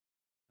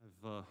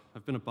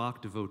I've been a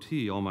Bach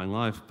devotee all my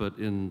life, but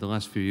in the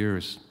last few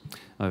years,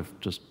 I've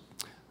just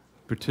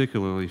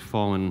particularly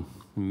fallen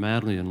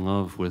madly in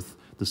love with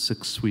the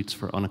 6 suites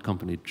for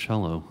unaccompanied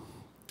cello.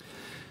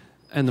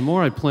 And the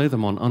more I play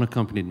them on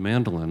unaccompanied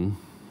mandolin,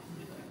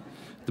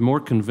 the more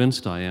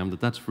convinced I am that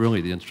that's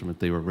really the instrument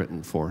they were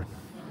written for.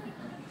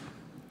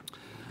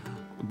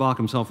 Bach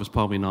himself was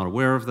probably not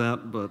aware of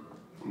that, but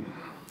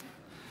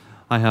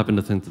I happen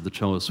to think that the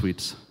cello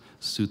suites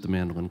suit the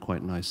mandolin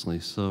quite nicely.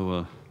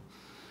 So,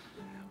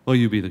 well,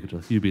 you be the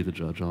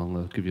judge.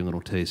 I'll give you a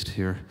little taste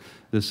here.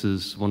 This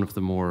is one of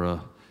the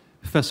more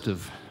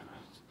festive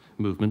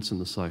movements in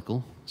the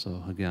cycle.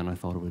 So again, I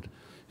thought it would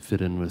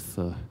fit in with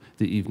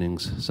the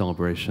evening's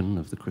celebration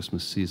of the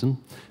Christmas season.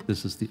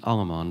 This is the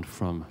Allemande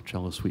from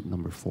Cello Suite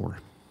number 4.